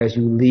as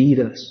you lead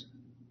us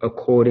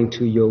according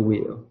to your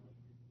will.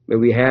 May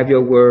we have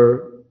your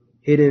word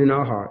hidden in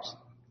our hearts,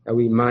 that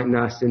we might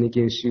not sin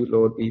against you,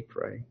 Lord, we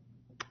pray.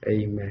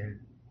 Amen.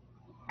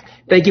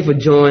 Thank you for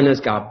joining us.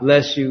 God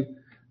bless you.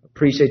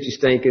 Appreciate you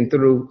sticking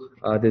through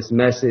this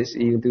message,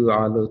 even through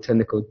our little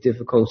technical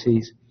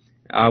difficulties.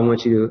 I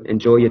want you to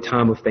enjoy your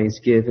time of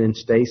Thanksgiving.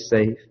 Stay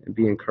safe and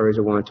be encouraged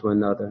one to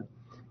another.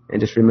 And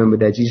just remember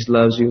that Jesus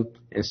loves you,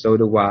 and so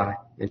do I.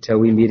 Until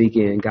we meet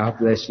again, God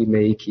bless you.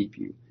 May he keep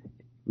you.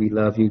 We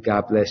love you.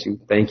 God bless you.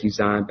 Thank you,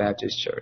 Zion Baptist Church.